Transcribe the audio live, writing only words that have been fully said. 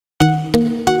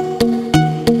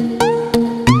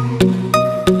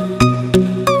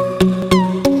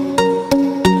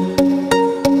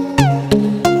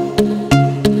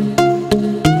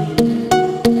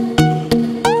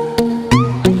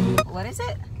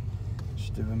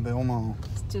Steubenville Mall.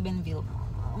 Steubenville.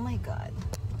 Oh my God.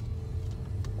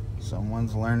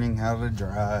 Someone's learning how to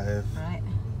drive. Right.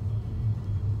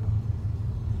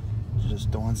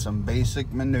 Just doing some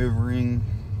basic maneuvering.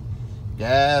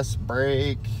 Gas,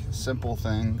 brake, simple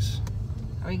things.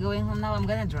 Are we going home now? I'm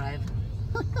gonna drive.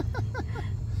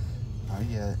 Not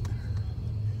yet.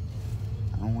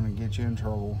 I don't want to get you in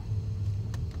trouble.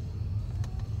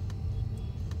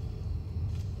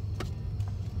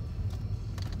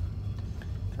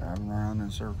 Driving around in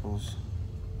circles.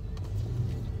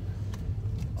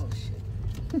 Oh shit.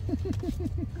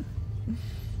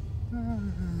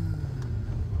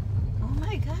 Oh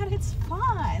my God, it's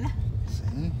fun.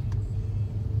 See?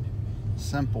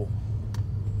 Simple.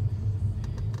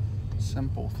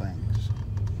 Simple things.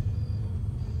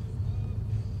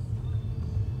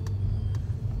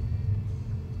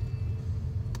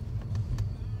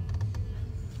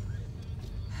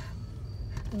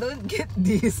 Don't get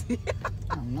dizzy.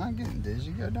 I'm not getting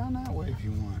dizzy. Go down that way if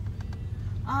you want.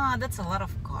 Ah, that's a lot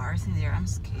of cars in there. I'm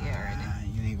scared.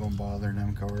 You ain't gonna bother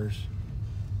them cars.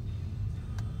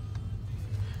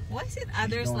 Why is it She's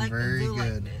others doing like to very do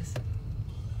good. like this?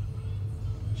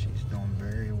 She's doing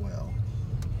very well.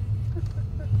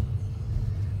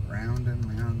 Round and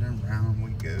round and round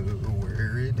we go.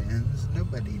 Where it ends,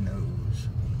 nobody knows.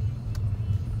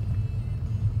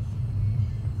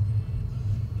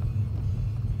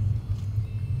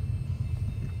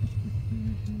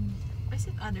 Why is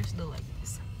it others do like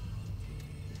this?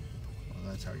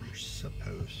 Well, that's how you're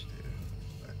supposed to.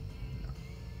 But no.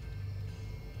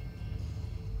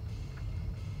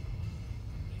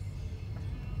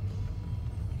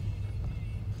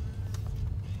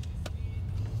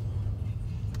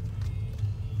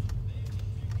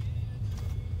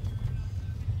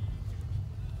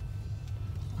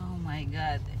 Oh my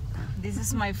God. This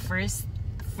is my first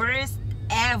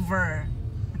ever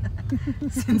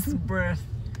since birth.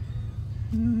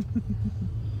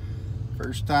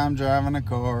 First time driving a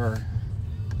car,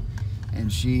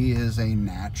 and she is a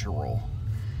natural.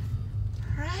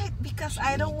 Right, because She's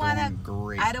I don't wanna doing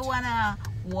great. I don't wanna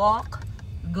walk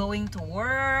going to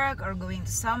work or going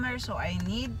to somewhere, so I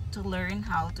need to learn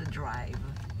how to drive.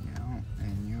 You know,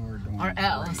 and you are doing Or great.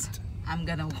 else I'm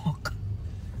gonna walk.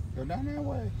 Go down that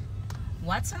way.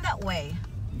 What's in that way?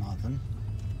 Nothing.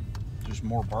 Just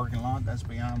more parking lot. That's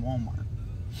behind Walmart.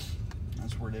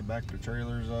 That's where they back the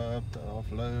trailers up to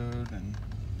offload and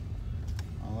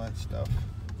all that stuff.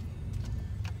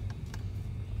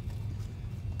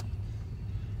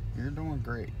 You're doing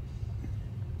great.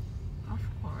 Of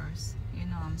course. You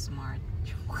know I'm smart.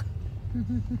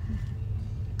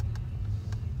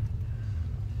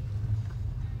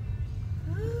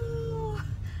 Ooh.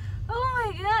 Oh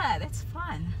my God, it's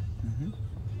fun. Mm-hmm.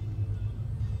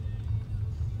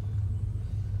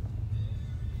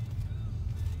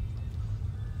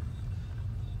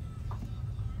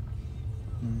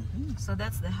 Mm-hmm. So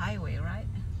that's the highway, right?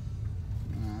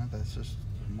 Yeah, that's just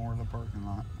more of the parking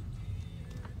lot.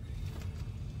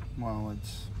 Well,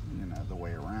 it's, you know, the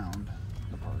way around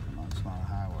the parking lot. It's not a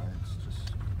highway. It's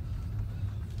just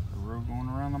a road going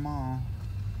around the mall.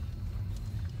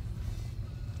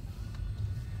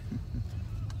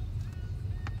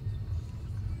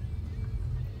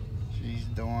 She's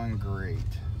doing great.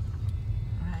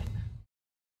 Right.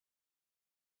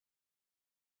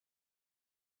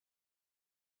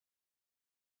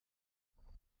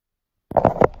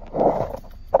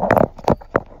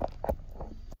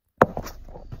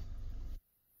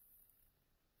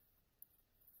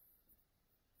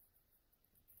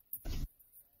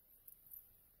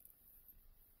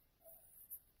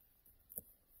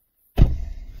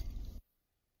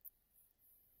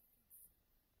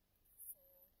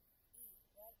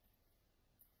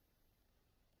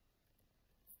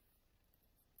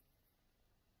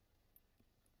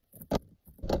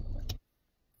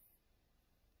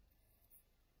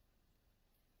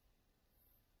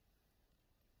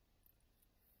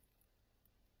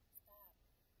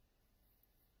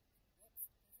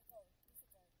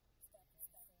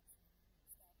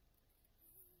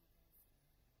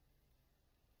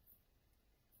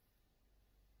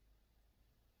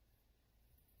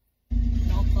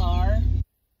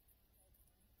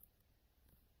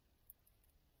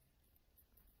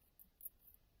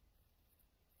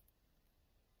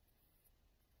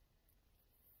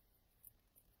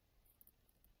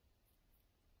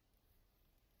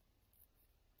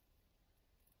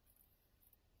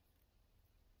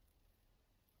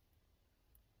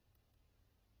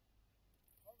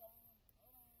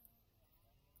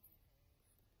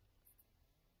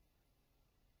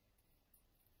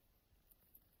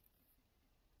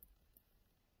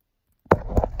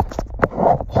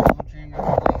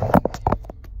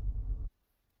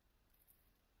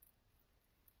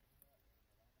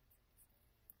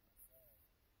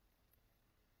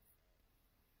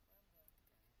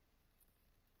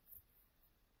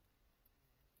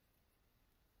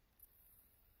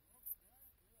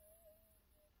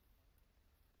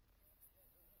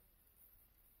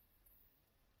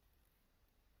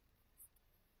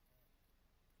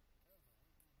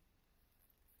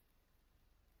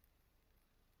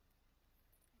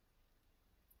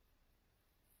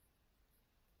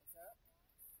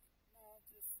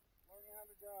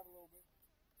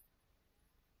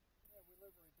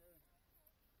 43.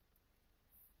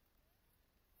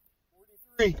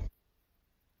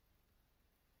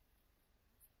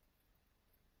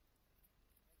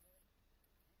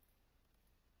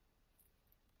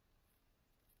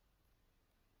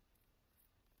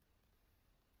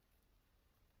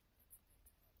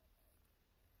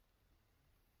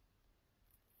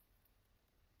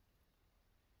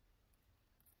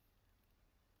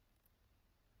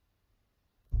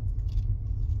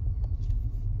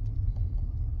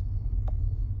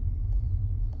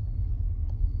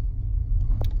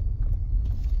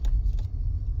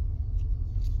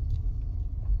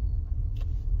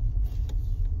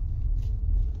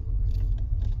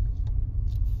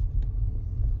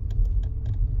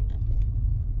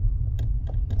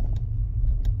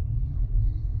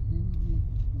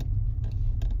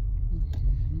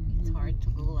 To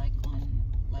go like on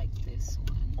like this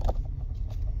one.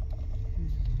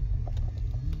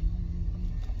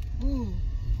 Ooh.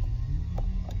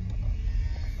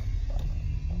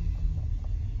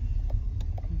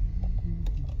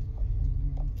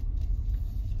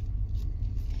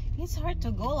 It's hard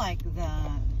to go like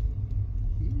that.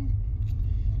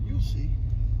 You'll see.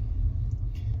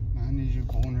 Now I need you to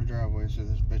pull in the driveway so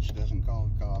this bitch doesn't call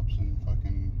the cops and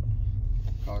fucking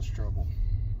cause trouble.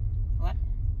 What?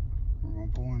 We're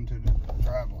gonna pull into the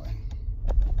driveway.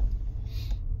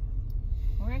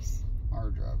 Where's our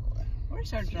driveway?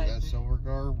 Where's our See driveway? that silver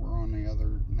car? We're on the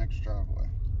other next driveway.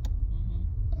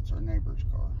 That's our neighbor's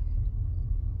car.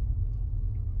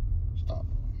 Stop.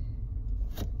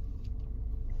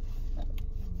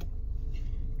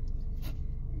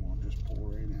 We'll just pull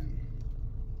right in.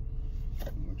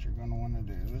 And what you're gonna want to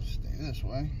do is stay this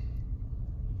way,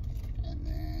 and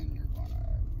then you're gonna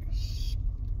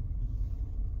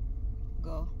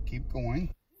Go. keep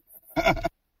going.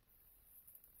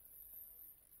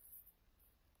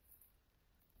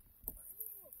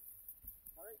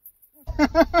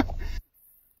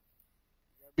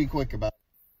 Be quick about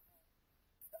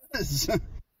it. You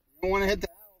don't want to hit that.